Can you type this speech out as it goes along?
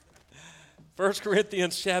1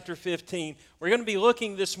 Corinthians chapter 15. We're going to be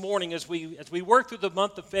looking this morning as we work through the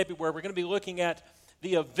month of February, we're going to be looking at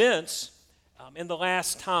the events in the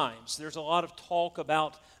last times. There's a lot of talk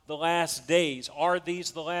about the last days. Are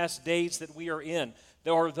these the last days that we are in?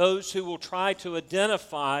 There are those who will try to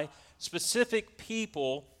identify specific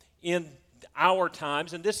people in our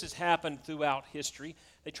times, and this has happened throughout history.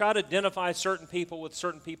 They try to identify certain people with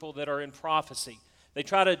certain people that are in prophecy. They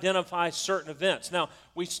try to identify certain events. Now,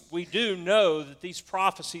 we do know that these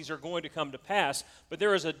prophecies are going to come to pass, but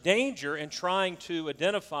there is a danger in trying to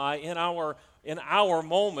identify in our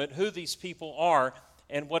moment who these people are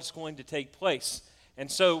and what's going to take place. And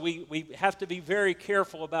so we have to be very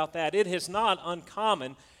careful about that. It is not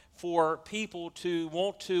uncommon for people to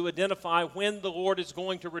want to identify when the Lord is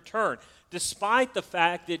going to return, despite the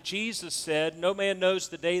fact that Jesus said, "No man knows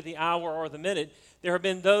the day, the hour, or the minute." There have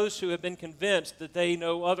been those who have been convinced that they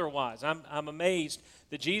know otherwise. I'm amazed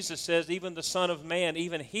that Jesus says even the Son of Man,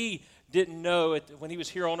 even he didn't know when he was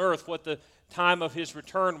here on earth what the time of his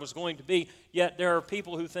return was going to be. Yet there are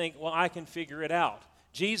people who think, well, I can figure it out.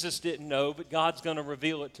 Jesus didn't know, but God's going to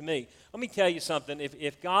reveal it to me. Let me tell you something.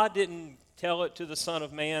 If God didn't tell it to the Son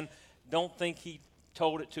of Man, don't think he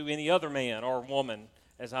told it to any other man or woman,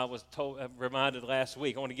 as I was reminded last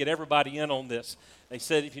week. I want to get everybody in on this. They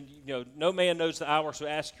said, if no man knows the hour, so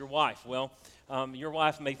ask your wife. Well, your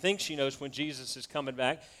wife may think she knows when Jesus is coming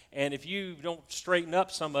back, and if you don't straighten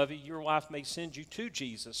up some of it, your wife may send you to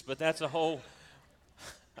Jesus, but that's a whole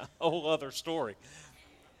other story.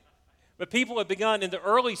 But people have begun in the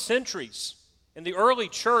early centuries. In the early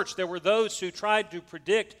church, there were those who tried to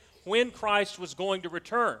predict when Christ was going to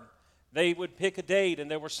return. They would pick a date,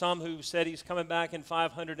 and there were some who said he's coming back in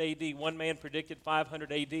 500 A.D. One man predicted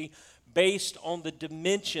 500 A.D. based on the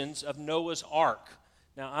dimensions of Noah's Ark.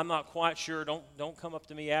 Now, I'm not quite sure. Don't come up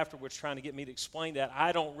to me afterwards trying to get me to explain that.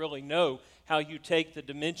 I don't really know how you take the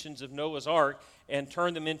dimensions of Noah's Ark and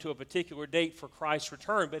turn them into a particular date for Christ's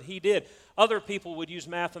return, but he did. Other people would use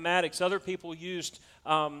mathematics. Other people used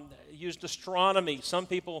astronomy. Some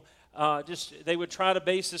people they would try to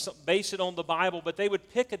base it on the Bible, but they would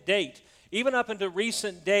pick a date. Even up into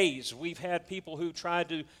recent days, we've had people who tried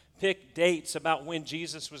to pick dates about when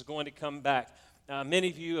Jesus was going to come back. Many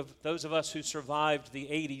of you, those of us who survived the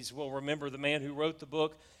 80s, will remember the man who wrote the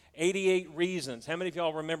book, 88 Reasons. How many of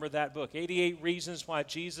y'all remember that book? 88 Reasons Why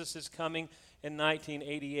Jesus is Coming in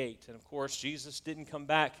 1988. And of course, Jesus didn't come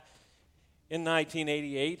back in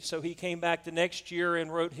 1988, so he came back the next year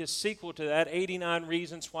and wrote his sequel to that, 89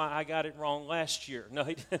 Reasons Why I Got It Wrong Last Year. No,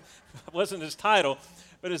 it wasn't his title,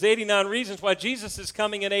 but it's 89 Reasons Why Jesus is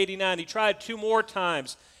Coming in 89. He tried 2 more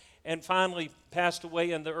times and finally passed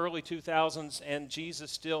away in the early 2000s, and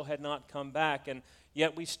Jesus still had not come back. And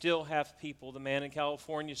yet we still have people. The man in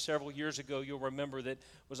California several years ago, you'll remember, that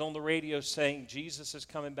was on the radio saying Jesus is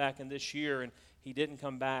coming back in this year, and he didn't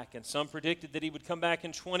come back. And some predicted that he would come back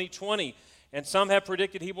in 2020, and some have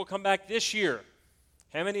predicted he will come back this year.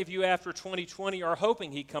 How many of you after 2020 are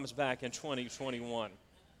hoping he comes back in 2021?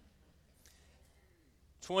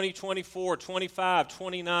 2024, 25,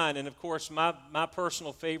 29, and of course my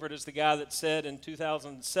personal favorite is the guy that said in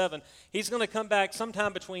 2007 he's going to come back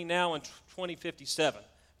sometime between now and 2057.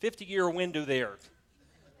 50-year window there.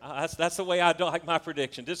 That's the way I like my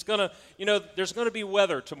prediction. It's going to, there's going to be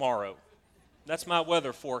weather tomorrow. That's my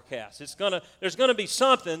weather forecast. There's going to be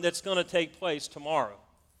something that's going to take place tomorrow.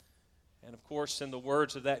 And of course, in the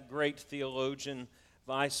words of that great theologian,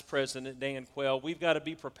 Vice President Dan Quayle, we've got to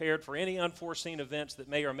be prepared for any unforeseen events that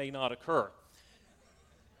may or may not occur.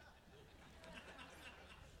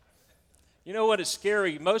 You know what is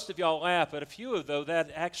scary? Most of y'all laugh, but a few of those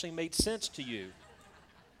that actually made sense to you.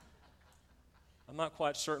 I'm not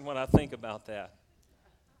quite certain what I think about that.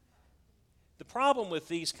 The problem with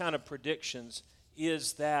these kind of predictions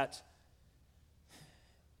is that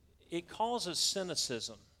it causes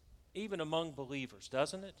cynicism, even among believers,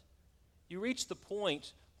 doesn't it? You reach the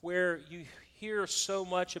point where you hear so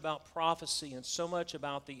much about prophecy and so much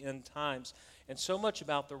about the end times and so much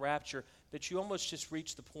about the rapture that you almost just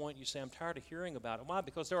reach the point you say, I'm tired of hearing about it. Why?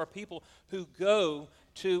 Because there are people who go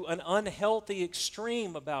to an unhealthy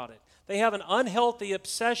extreme about it. They have an unhealthy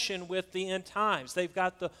obsession with the end times. They've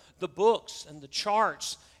got the books and the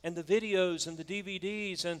charts and the videos and the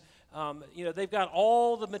DVDs and they've got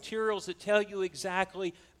all the materials that tell you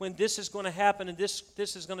exactly when this is going to happen and this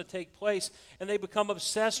is going to take place, and they become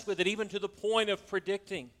obsessed with it even to the point of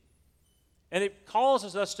predicting. And it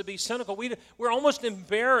causes us to be cynical. We're almost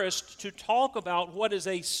embarrassed to talk about what is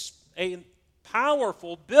a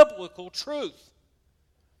powerful biblical truth.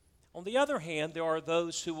 On the other hand, there are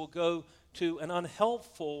those who will go to an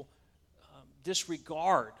unhelpful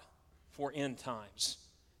disregard for end times.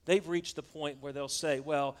 They've reached the point where they'll say,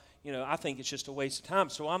 well, I think it's just a waste of time,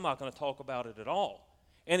 so I'm not going to talk about it at all.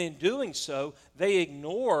 And in doing so, they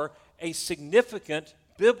ignore a significant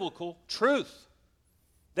biblical truth.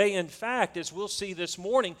 They, in fact, as we'll see this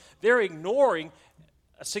morning, they're ignoring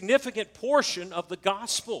a significant portion of the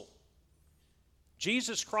gospel.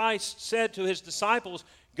 Jesus Christ said to his disciples,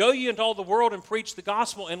 "Go ye into all the world and preach the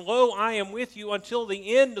gospel, and lo, I am with you until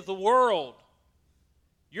the end of the world."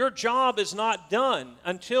 Your job is not done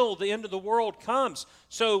until the end of the world comes.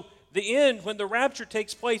 So the end, when the rapture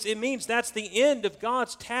takes place, it means that's the end of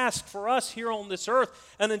God's task for us here on this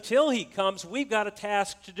earth. And until he comes, we've got a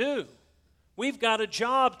task to do. We've got a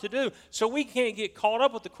job to do. So we can't get caught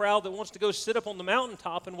up with the crowd that wants to go sit up on the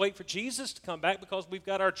mountaintop and wait for Jesus to come back because we've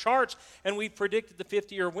got our charts and we've predicted the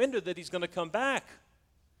 50-year window that he's going to come back.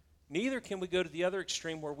 Neither can we go to the other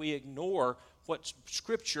extreme where we ignore what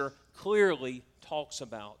Scripture clearly talks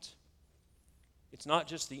about. It's not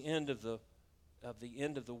just the end of the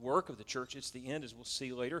work of the church. It's the end, as we'll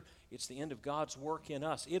see later, it's the end of God's work in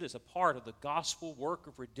us. It is a part of the gospel work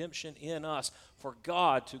of redemption in us for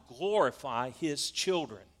God to glorify his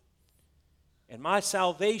children. And my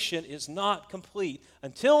salvation is not complete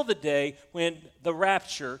until the day when the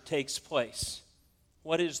rapture takes place.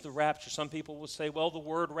 What is the rapture? Some people will say, well, the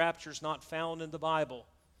word rapture is not found in the Bible.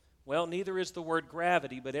 Well, neither is the word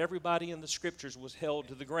gravity, but everybody in the Scriptures was held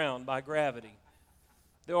to the ground by gravity.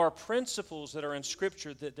 There are principles that are in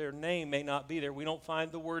Scripture that their name may not be there. We don't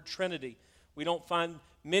find the word Trinity. We don't find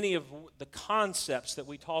many of the concepts that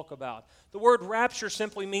we talk about. The word rapture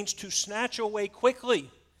simply means to snatch away quickly.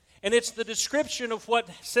 And it's the description of what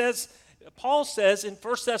Paul says in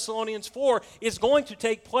 1 Thessalonians 4 is going to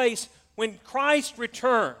take place when Christ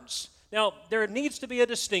returns. Now, there needs to be a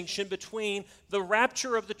distinction between the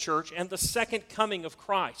rapture of the church and the second coming of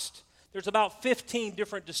Christ. There's about 15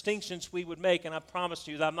 different distinctions we would make, and I promise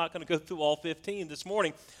you that I'm not going to go through all 15 this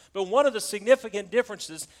morning. But one of the significant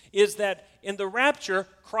differences is that in the rapture,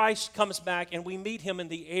 Christ comes back and we meet him in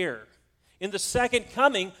the air. In the second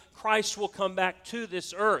coming, Christ will come back to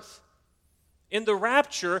this earth. In the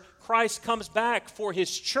rapture, Christ comes back for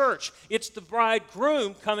his church. It's the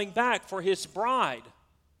bridegroom coming back for his bride.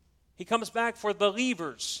 He comes back for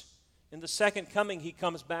believers. In the second coming, he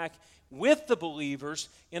comes back with the believers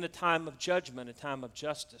in a time of judgment, a time of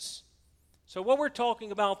justice. So what we're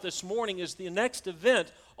talking about this morning is the next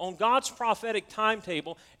event on God's prophetic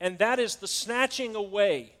timetable, and that is the snatching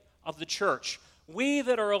away of the church. We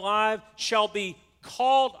that are alive shall be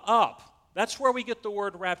called up. That's where we get the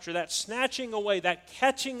word rapture, that snatching away, that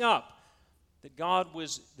catching up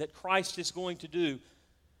that Christ is going to do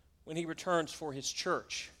when he returns for his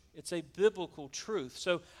church. It's a biblical truth.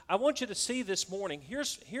 So I want you to see this morning,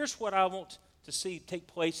 here's what I want to see take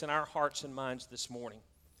place in our hearts and minds this morning.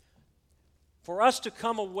 For us to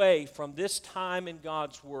come away from this time in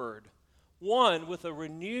God's Word, one, with a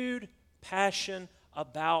renewed passion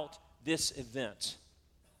about this event.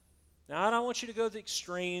 Now, I don't want you to go to the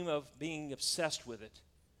extreme of being obsessed with it,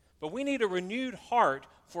 but we need a renewed heart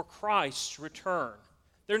for Christ's return.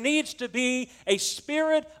 There needs to be a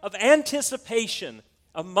spirit of anticipation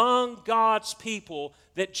among God's people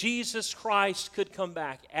that Jesus Christ could come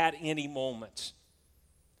back at any moment.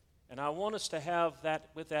 And I want us to have that,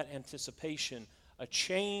 with that anticipation, a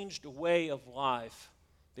changed way of life.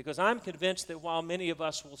 Because I'm convinced that while many of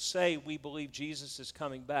us will say we believe Jesus is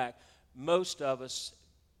coming back, most of us,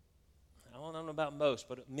 I don't know about most,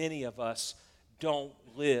 but many of us don't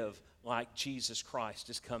live like Jesus Christ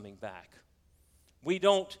is coming back. We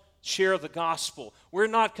don't share the gospel. We're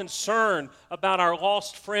not concerned about our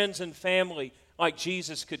lost friends and family like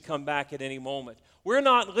Jesus could come back at any moment. We're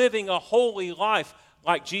not living a holy life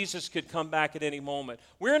like Jesus could come back at any moment.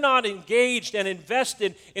 We're not engaged and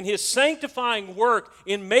invested in his sanctifying work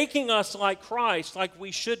in making us like Christ, like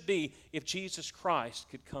we should be if Jesus Christ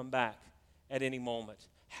could come back at any moment.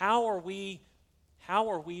 How are we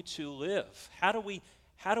to live? How do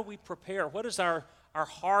we prepare? What is our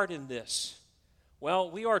heart in this?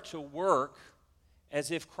 Well, we are to work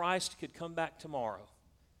as if Christ could come back tomorrow.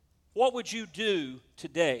 What would you do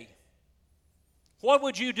today? What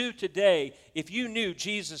would you do today if you knew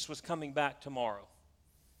Jesus was coming back tomorrow?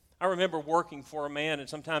 I remember working for a man, and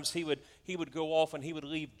sometimes he would go off and he would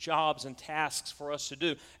leave jobs and tasks for us to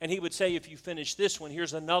do. And he would say, if you finish this one,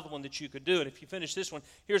 here's another one that you could do. And if you finish this one,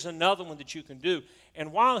 here's another one that you can do.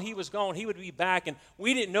 And while he was gone, he would be back, and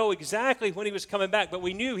we didn't know exactly when he was coming back, but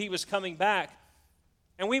we knew he was coming back.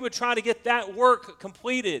 And we would try to get that work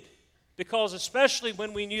completed, because especially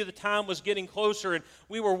when we knew the time was getting closer and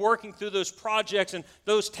we were working through those projects and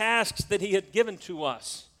those tasks that he had given to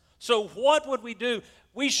us. So what would we do?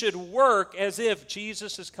 We should work as if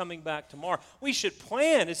Jesus is coming back tomorrow. We should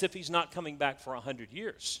plan as if he's not coming back for 100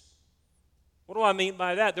 years. What do I mean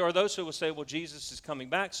by that? There are those who will say, well, Jesus is coming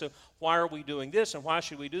back, so why are we doing this and why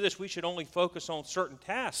should we do this? We should only focus on certain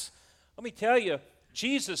tasks. Let me tell you,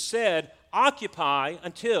 Jesus said, occupy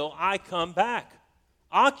until I come back.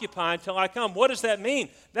 Occupy until I come. What does that mean?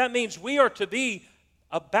 That means we are to be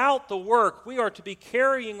about the work. We are to be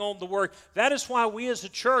carrying on the work. That is why we as a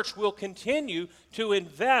church will continue to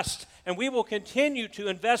invest, and we will continue to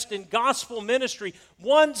invest in gospel ministry,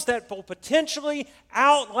 ones that will potentially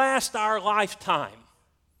outlast our lifetime.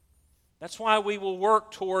 That's why we will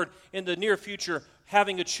work toward, in the near future,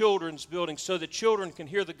 having a children's building so that children can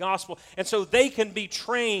hear the gospel and so they can be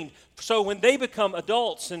trained. So when they become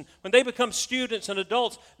adults and when they become students and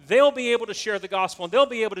adults, they'll be able to share the gospel and they'll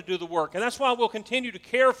be able to do the work. And that's why we'll continue to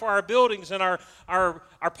care for our buildings and our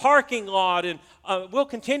parking lot, and we'll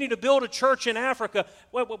continue to build a church in Africa.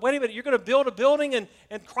 Wait a minute, you're going to build a building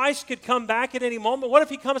and Christ could come back at any moment? What if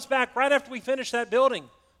he comes back right after we finish that building?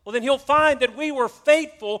 Well, then he'll find that we were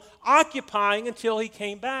faithful, occupying until he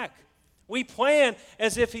came back. We plan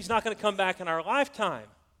as if he's not going to come back in our lifetime.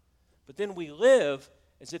 But then we live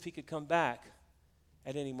as if he could come back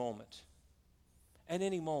at any moment. At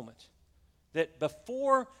any moment. That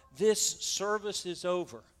before this service is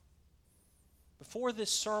over, before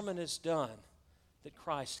this sermon is done, that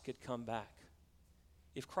Christ could come back.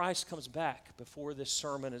 If Christ comes back before this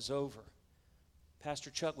sermon is over,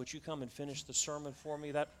 Pastor Chuck, would you come and finish the sermon for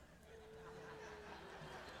me?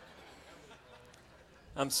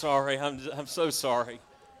 I'm sorry. I'm so sorry.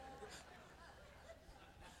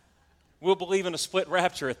 We'll believe in a split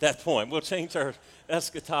rapture at that point. We'll change our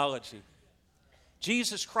eschatology.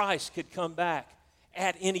 Jesus Christ could come back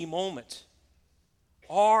at any moment.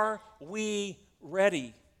 Are we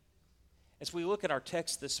ready? As we look at our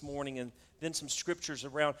text this morning and then some scriptures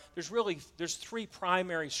around, there's three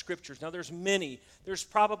primary scriptures. Now there's many. There's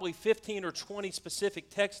probably 15 or 20 specific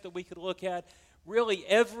texts that we could look at. Really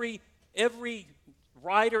every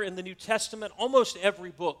writer in the New Testament, almost every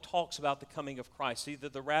book talks about the coming of Christ, either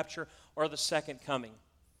the rapture or the second coming.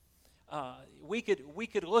 We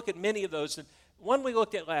could look at many of those. One we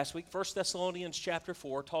looked at last week, 1 Thessalonians chapter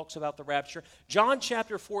 4, talks about the rapture. John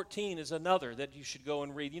chapter 14 is another that you should go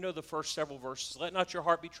and read. You know the first several verses. Let not your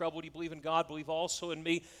heart be troubled. You believe in God, believe also in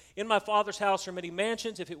me. In my Father's house are many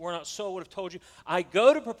mansions. If it were not so, I would have told you. I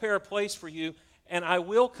go to prepare a place for you, and I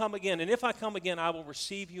will come again. And if I come again, I will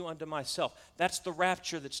receive you unto myself. That's the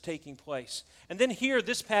rapture that's taking place. And then here,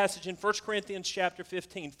 this passage in 1 Corinthians chapter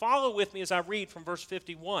 15. Follow with me as I read from verse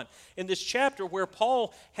 51. In this chapter where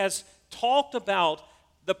Paul has talked about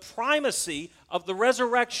the primacy of the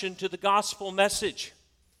resurrection to the gospel message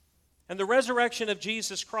and the resurrection of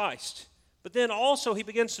Jesus Christ. But then also he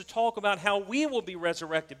begins to talk about how we will be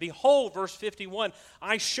resurrected. Behold, verse 51,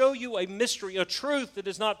 I show you a mystery, a truth that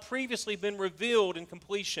has not previously been revealed in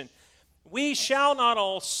completion. We shall not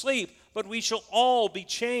all sleep, but we shall all be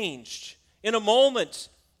changed. In a moment,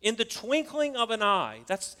 in the twinkling of an eye.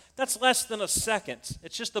 That's less than a second.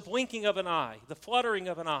 It's just the blinking of an eye, the fluttering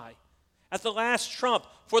of an eye. At the last trump,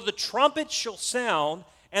 for the trumpet shall sound,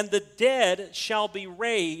 and the dead shall be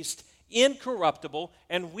raised incorruptible,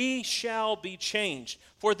 and we shall be changed.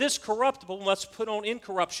 For this corruptible must put on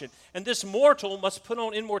incorruption, and this mortal must put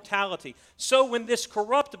on immortality. So when this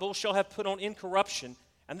corruptible shall have put on incorruption,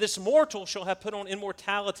 and this mortal shall have put on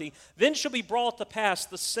immortality, then shall be brought to pass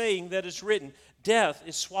the saying that is written, death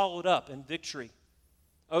is swallowed up in victory.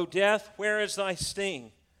 O death, where is thy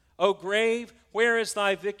sting? O grave, where is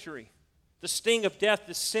thy victory? The sting of death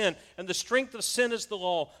is sin, and the strength of sin is the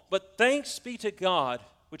law. But thanks be to God,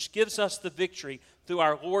 which gives us the victory through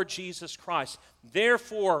our Lord Jesus Christ.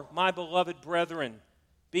 Therefore, my beloved brethren,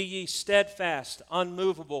 be ye steadfast,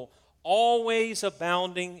 unmovable, always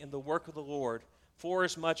abounding in the work of the Lord,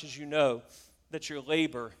 forasmuch as you know that your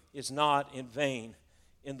labor is not in vain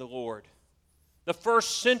in the Lord. The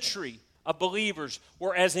first century of believers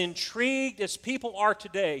were as intrigued as people are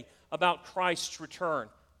today about Christ's return.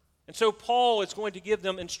 And so Paul is going to give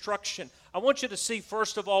them instruction. I want you to see,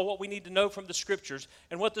 first of all, what we need to know from the Scriptures.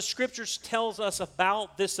 And what the Scriptures tells us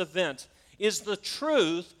about this event is the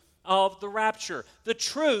truth of the rapture, the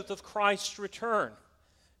truth of Christ's return.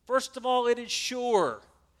 First of all, it is sure.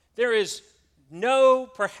 There is no,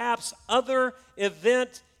 perhaps, other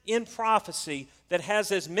event in prophecy that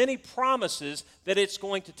has as many promises that it's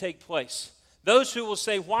going to take place. Those who will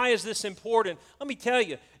say, why is this important? Let me tell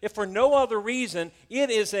you, if for no other reason,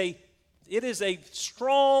 it is a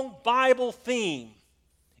strong Bible theme.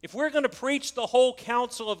 If we're going to preach the whole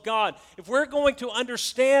counsel of God, if we're going to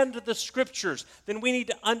understand the Scriptures, then we need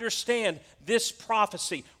to understand this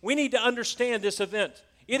prophecy. We need to understand this event.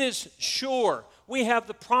 It is sure. We have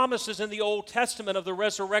the promises in the Old Testament of the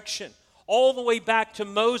resurrection, all the way back to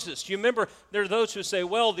Moses. You remember, there are those who say,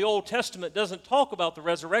 well, the Old Testament doesn't talk about the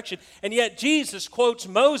resurrection, and yet Jesus quotes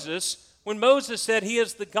Moses. When Moses said he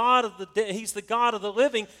is the God of he's the God of the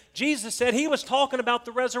living, Jesus said he was talking about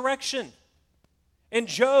the resurrection. And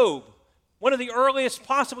Job, one of the earliest,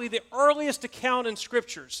 possibly the earliest account in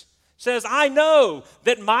Scriptures, says, I know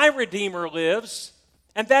that my Redeemer lives,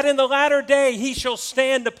 and that in the latter day he shall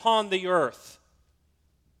stand upon the earth.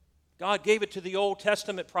 God gave it to the Old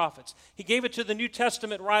Testament prophets. He gave it to the New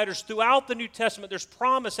Testament writers. Throughout the New Testament, there's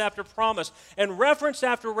promise after promise and reference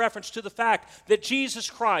after reference to the fact that Jesus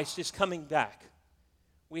Christ is coming back.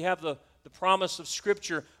 We have the promise of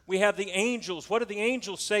Scripture. We have the angels. What do the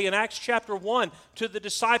angels say in Acts chapter 1 to the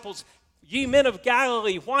disciples? Ye men of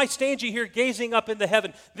Galilee, why stand ye here gazing up into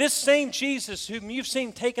heaven? This same Jesus whom you've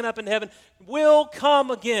seen taken up into heaven will come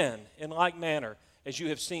again in like manner as you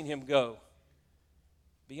have seen him go.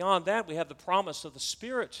 Beyond that, we have the promise of the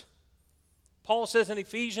Spirit. Paul says in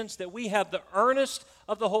Ephesians that we have the earnest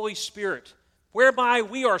of the Holy Spirit, whereby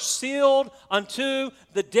we are sealed unto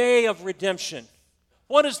the day of redemption.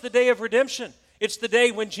 What is the day of redemption? It's the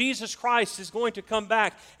day when Jesus Christ is going to come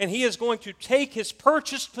back and he is going to take his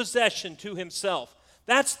purchased possession to himself.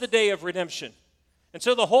 That's the day of redemption. And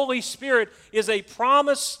so the Holy Spirit is a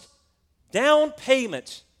promised down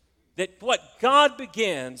payment that what God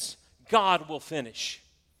begins, God will finish.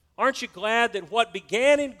 Aren't you glad that what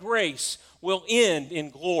began in grace will end in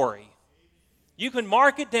glory? You can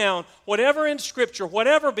mark it down. Whatever in Scripture,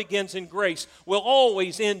 whatever begins in grace will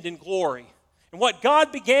always end in glory. And what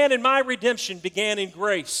God began in my redemption began in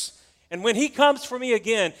grace. And when he comes for me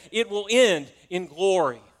again, it will end in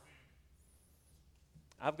glory.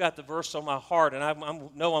 I've got the verse on my heart, and I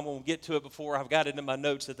know I'm going to get to it before I've got it in my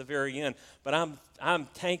notes at the very end. But I'm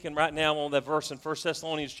tanking right now on that verse in 1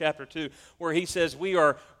 Thessalonians chapter 2, where he says we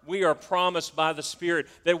are promised by the Spirit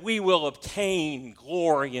that we will obtain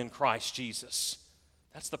glory in Christ Jesus.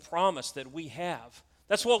 That's the promise that we have.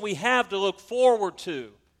 That's what we have to look forward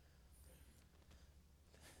to.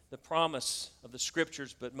 The promise of the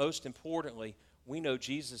Scriptures, but most importantly, we know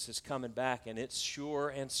Jesus is coming back, and it's sure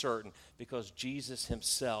and certain because Jesus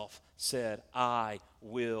himself said, I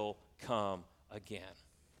will come again.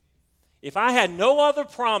 If I had no other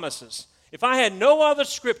promises, if I had no other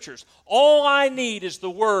Scriptures, all I need is the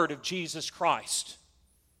word of Jesus Christ,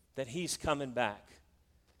 that he's coming back.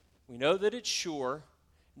 We know that it's sure.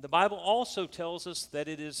 The Bible also tells us that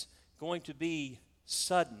it is going to be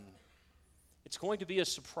sudden. It's going to be a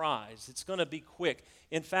surprise. It's going to be quick.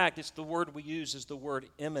 In fact, it's the word we use is the word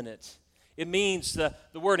imminent. It means, the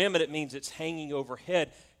word imminent means it's hanging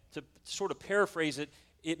overhead. To sort of paraphrase it,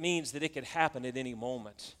 it means that it could happen at any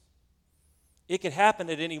moment. It could happen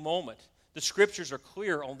at any moment. The Scriptures are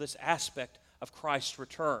clear on this aspect of Christ's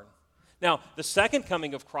return. Now, the second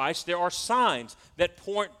coming of Christ, there are signs that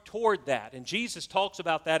point toward that. And Jesus talks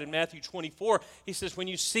about that in Matthew 24. He says, when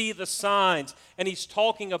you see the signs, and he's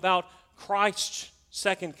talking about Christ's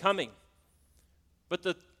second coming. But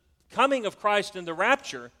the coming of Christ in the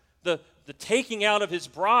rapture, the taking out of his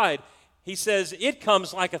bride, he says it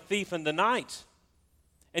comes like a thief in the night.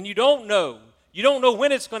 And you don't know. You don't know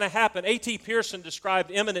when it's going to happen. A.T. Pierson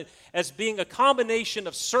described imminent as being a combination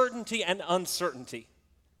of certainty and uncertainty.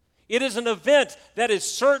 It is an event that is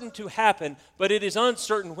certain to happen, but it is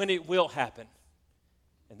uncertain when it will happen.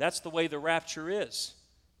 And that's the way the rapture is.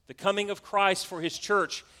 The coming of Christ for his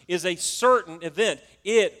church is a certain event.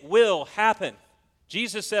 It will happen.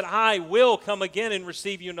 Jesus said, I will come again and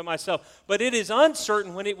receive you into myself. But it is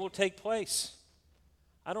uncertain when it will take place.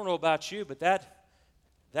 I don't know about you, but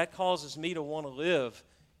that causes me to want to live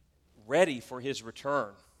ready for his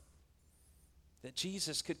return. That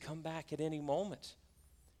Jesus could come back at any moment.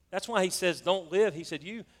 That's why he says, don't live. He said,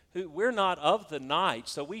 we're not of the night,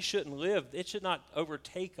 so we shouldn't live. It should not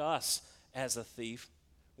overtake us as a thief.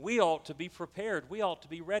 We ought to be prepared. We ought to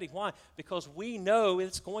be ready. Why? Because we know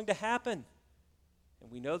it's going to happen. And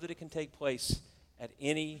we know that it can take place at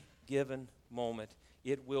any given moment.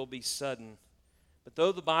 It will be sudden. But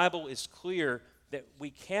though the Bible is clear that we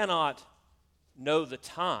cannot know the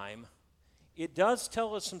time, it does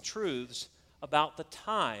tell us some truths about the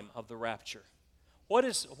time of the rapture. What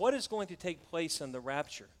is going to take place in the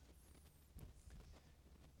rapture?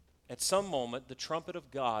 At some moment, the trumpet of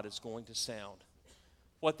God is going to sound.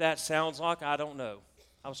 What that sounds like, I don't know.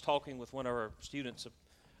 I was talking with one of our students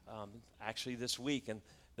actually this week, and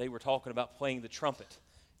they were talking about playing the trumpet.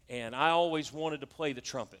 And I always wanted to play the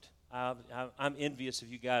trumpet. I'm envious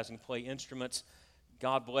of you guys who can play instruments.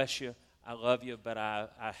 God bless you. I love you, but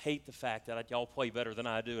I hate the fact that y'all play better than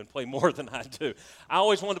I do and play more than I do. I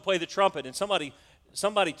always wanted to play the trumpet, and somebody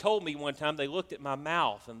told me one time, they looked at my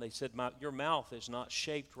mouth, and they said, your mouth is not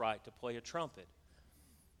shaped right to play a trumpet.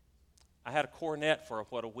 I had a cornet for,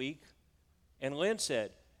 a week, and Lynn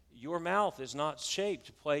said, your mouth is not shaped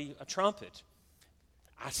to play a trumpet.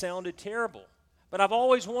 I sounded terrible, but I've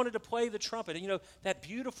always wanted to play the trumpet. And, that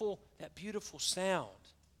beautiful sound,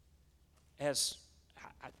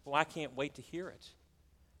 I can't wait to hear it.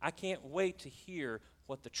 I can't wait to hear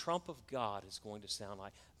what the trump of God is going to sound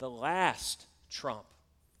like, the last trump.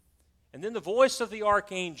 And then the voice of the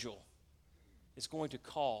archangel is going to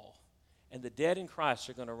call, and the dead in Christ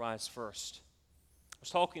are going to rise first. I was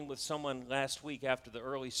talking with someone last week after the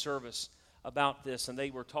early service about this, and they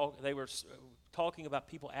were talking about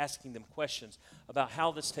people asking them questions about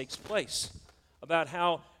how this takes place, about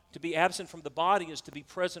how to be absent from the body is to be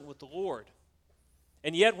present with the Lord.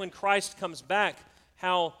 And yet when Christ comes back,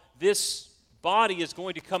 how this body is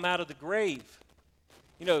going to come out of the grave.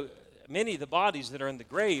 Many of the bodies that are in the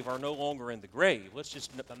grave are no longer in the grave.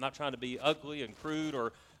 I'm not trying to be ugly and crude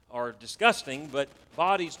or disgusting, but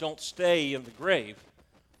bodies don't stay in the grave.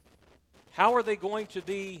 How is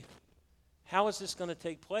this going to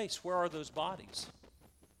take place? Where are those bodies?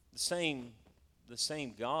 The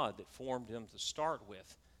same God that formed them to start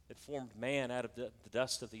with, that formed man out of the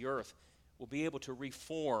dust of the earth, will be able to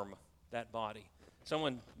reform that body.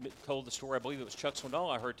 Someone told the story, I believe it was Chuck Swindoll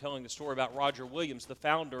I heard telling the story about Roger Williams, the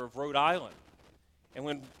founder of Rhode Island. And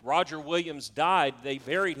when Roger Williams died, they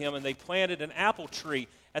buried him and they planted an apple tree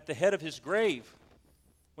at the head of his grave.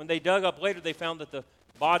 When they dug up later, they found that the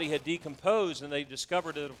body had decomposed, and they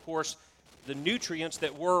discovered that, of course, the nutrients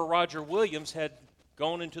that were Roger Williams had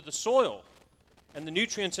gone into the soil. And the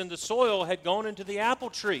nutrients in the soil had gone into the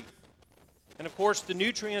apple tree. And, of course, the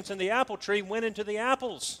nutrients in the apple tree went into the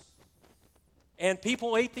apples. And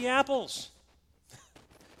people ate the apples.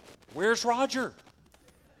 Where's Roger?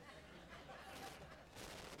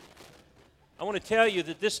 I want to tell you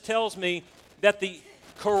that this tells me that the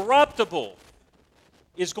corruptible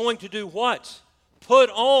is going to do what? Put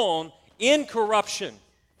on incorruption.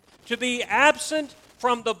 To be absent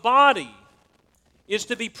from the body is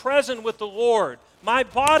to be present with the Lord. My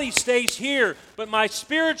body stays here, but my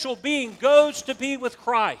spiritual being goes to be with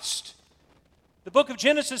Christ. The book of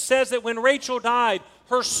Genesis says that when Rachel died,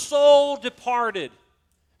 her soul departed.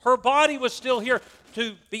 Her body was still here.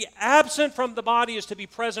 To be absent from the body is to be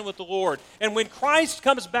present with the Lord. And when Christ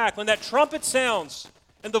comes back, when that trumpet sounds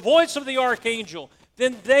and the voice of the archangel,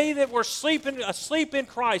 then they that were asleep in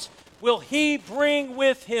Christ will he bring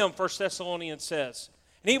with him, 1 Thessalonians says.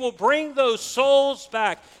 And he will bring those souls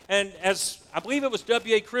back. And as I believe it was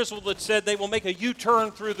W.A. Criswell that said, they will make a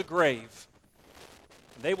U-turn through the grave.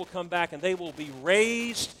 And they will come back and they will be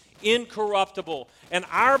raised incorruptible. And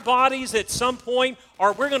our bodies at some point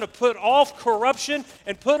we're going to put off corruption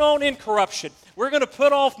and put on incorruption. We're going to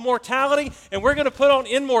put off mortality and we're going to put on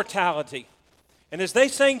immortality. And as they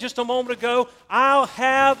sang just a moment ago, I'll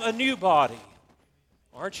have a new body.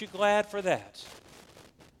 Aren't you glad for that?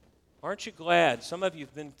 Aren't you glad? Some of you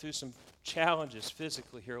have been through some challenges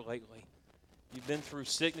physically here lately. You've been through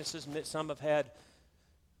sicknesses. Some have had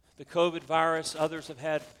the COVID virus. Others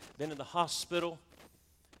have been in the hospital.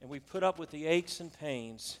 And we put up with the aches and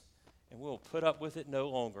pains, and we'll put up with it no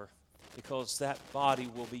longer, because that body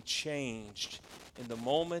will be changed in the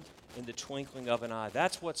moment, in the twinkling of an eye.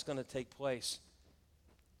 That's what's going to take place.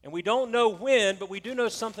 And we don't know when, but we do know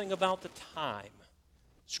something about the time.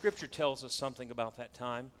 Scripture tells us something about that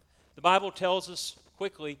time. The Bible tells us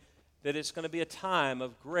quickly that it's going to be a time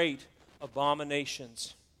of great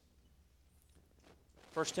abominations.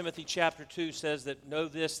 1 Timothy chapter 2 says that, know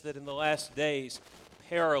this, that in the last days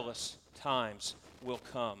perilous times will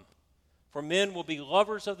come. For men will be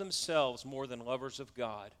lovers of themselves more than lovers of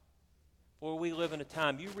God. Boy, we live in a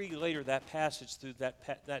time, you read later that passage through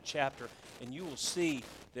that chapter, and you will see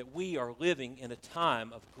that we are living in a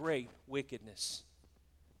time of great wickedness.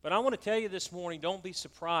 But I want to tell you this morning, don't be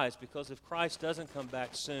surprised, because if Christ doesn't come back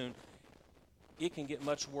soon, it can get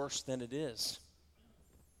much worse than it is.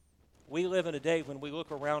 We live in a day when we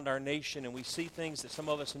look around our nation and we see things that some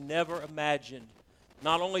of us never imagined.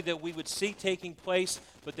 Not only that we would see taking place,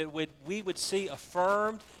 but that we would see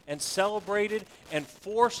affirmed and celebrated and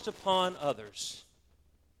forced upon others.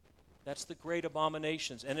 That's the great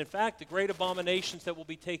abominations. And in fact, the great abominations that will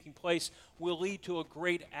be taking place will lead to a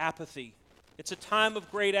great apathy. It's a time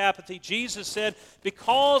of great apathy. Jesus said,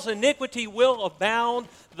 because iniquity will abound,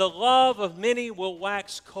 the love of many will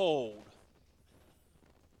wax cold.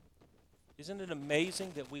 Isn't it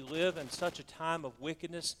amazing that we live in such a time of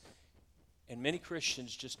wickedness and many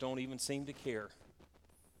Christians just don't even seem to care?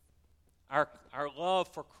 Our love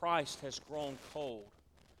for Christ has grown cold.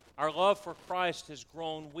 Our love for Christ has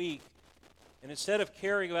grown weak. And instead of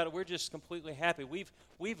caring about it, we're just completely happy.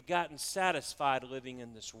 We've gotten satisfied living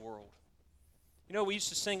in this world. You know, we used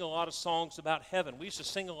to sing a lot of songs about heaven. We used to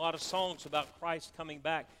sing a lot of songs about Christ coming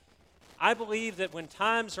back. I believe that when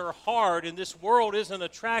times are hard and this world isn't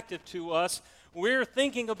attractive to us, we're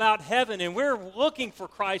thinking about heaven and we're looking for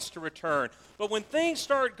Christ to return. But when things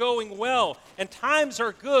start going well and times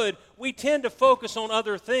are good, we tend to focus on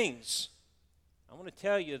other things. I want to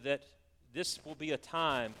tell you that this will be a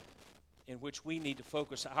time in which we need to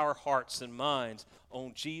focus our hearts and minds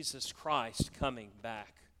on Jesus Christ coming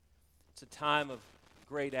back. It's a time of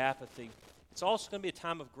great apathy. It's also going to be a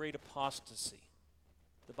time of great apostasy.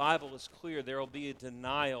 The Bible is clear. There will be a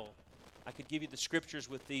denial. I could give you the scriptures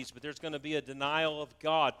with these, but there's going to be a denial of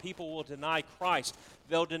God. People will deny Christ.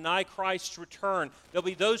 They'll deny Christ's return. There'll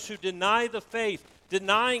be those who deny the faith,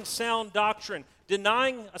 denying sound doctrine,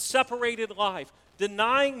 denying a separated life,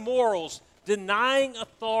 denying morals, denying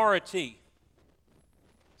authority.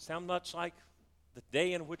 Sound much like the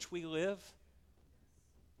day in which we live?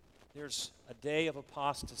 There's a day of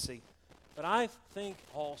apostasy. But I think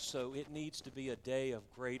also it needs to be a day of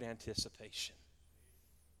great anticipation.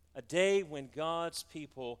 A day when God's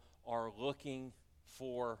people are looking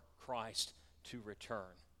for Christ to return.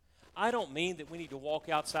 I don't mean that we need to walk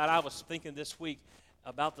outside. I was thinking this week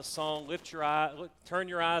about the song, turn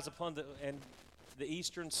your eyes upon the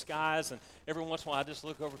eastern skies, and every once in a while I just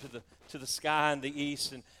look over to the sky in the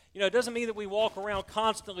east, and it doesn't mean that we walk around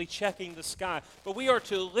constantly checking the sky, but we are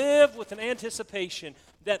to live with an anticipation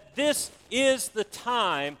that this is the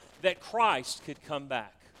time that Christ could come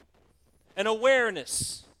back. An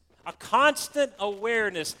awareness, a constant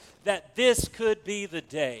awareness that this could be the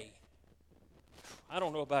day. I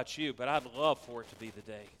don't know about you, but I'd love for it to be the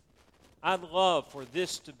day. I'd love for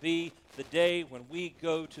this to be the day when we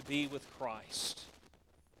go to be with Christ.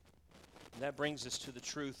 And that brings us to the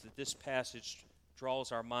truth that this passage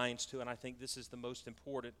draws our minds to, and I think this is the most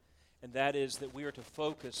important, and that is that we are to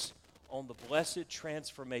focus on the blessed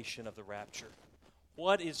transformation of the rapture.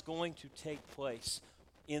 What is going to take place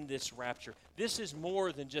in this rapture? This is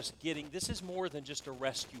more than just a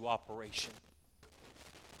rescue operation.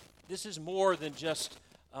 This is more than just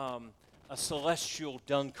a celestial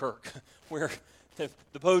Dunkirk where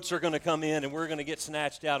the boats are going to come in and we're going to get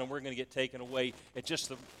snatched out and we're going to get taken away at just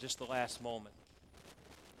the last moment.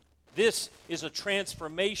 This is a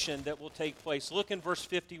transformation that will take place. Look in verse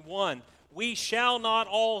 51. We shall not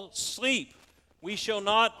all sleep. We shall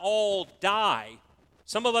not all die.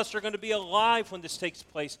 Some of us are going to be alive when this takes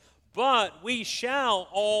place, but we shall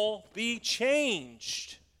all be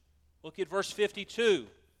changed. Look at verse 52,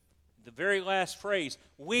 the very last phrase.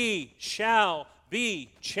 We shall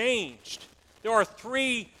be changed. There are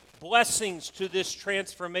three blessings to this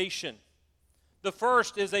transformation. The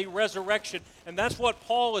first is a resurrection, and that's what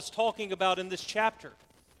Paul is talking about in this chapter.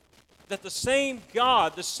 That the same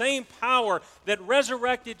God, the same power that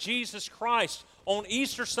resurrected Jesus Christ on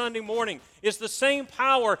Easter Sunday morning is the same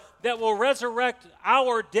power that will resurrect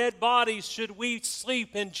our dead bodies should we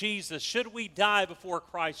sleep in Jesus, should we die before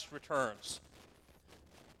Christ returns.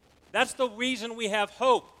 That's the reason we have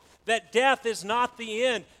hope, that death is not the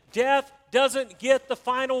end. Death doesn't get the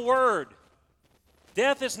final word.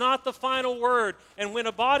 Death is not the final word. And when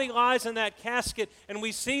a body lies in that casket and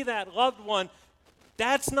we see that loved one,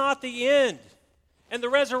 that's not the end. And the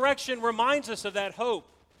resurrection reminds us of that hope.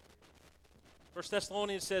 1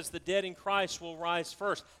 Thessalonians says the dead in Christ will rise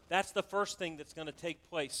first. That's the first thing that's going to take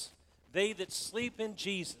place. They that sleep in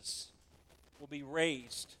Jesus will be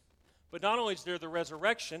raised. But not only is there the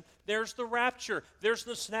resurrection, there's the rapture. There's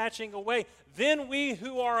the snatching away. Then we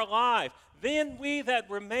who are alive, then we that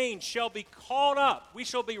remain shall be caught up. We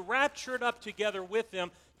shall be raptured up together with them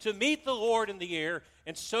to meet the Lord in the air,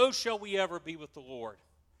 and so shall we ever be with the Lord.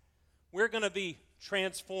 We're going to be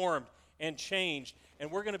transformed and changed, and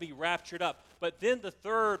we're going to be raptured up. But then the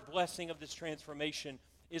third blessing of this transformation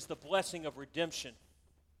is the blessing of redemption.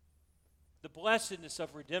 The blessedness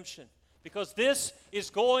of redemption. Because this is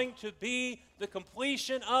going to be the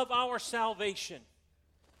completion of our salvation.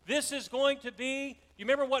 This is going to be, you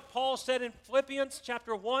remember what Paul said in Philippians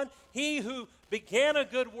chapter 1? He who began a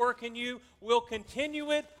good work in you will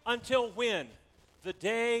continue it until when? The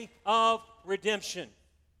day of redemption.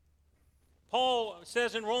 Paul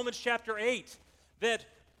says in Romans chapter 8 that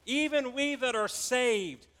even we that are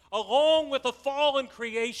saved, along with the fallen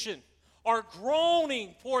creation, are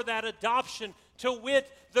groaning for that adoption, to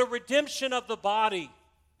wit, the redemption of the body.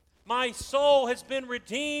 My soul has been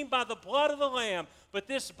redeemed by the blood of the Lamb, but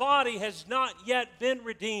this body has not yet been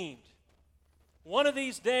redeemed. One of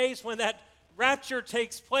these days, when that rapture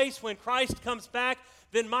takes place, when Christ comes back,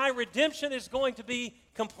 then my redemption is going to be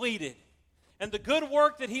completed. And the good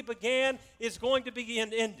work that he began is going to be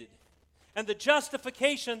ended. And the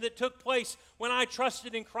justification that took place when I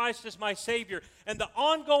trusted in Christ as my Savior, and the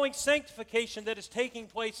ongoing sanctification that is taking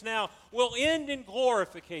place now, will end in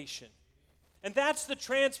glorification. And that's the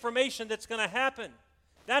transformation that's going to happen.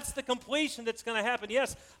 That's the completion that's going to happen.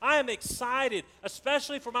 Yes, I am excited,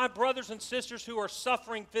 especially for my brothers and sisters who are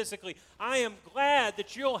suffering physically. I am glad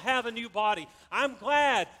that you'll have a new body. I'm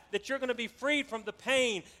glad that you're going to be freed from the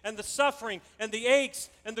pain and the suffering and the aches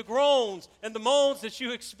and the groans and the moans that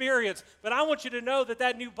you experience. But I want you to know that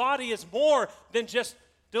that new body is more than just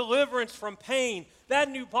deliverance from pain. That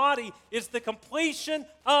new body is the completion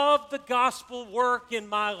of the gospel work in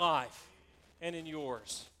my life and in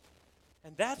yours. And that's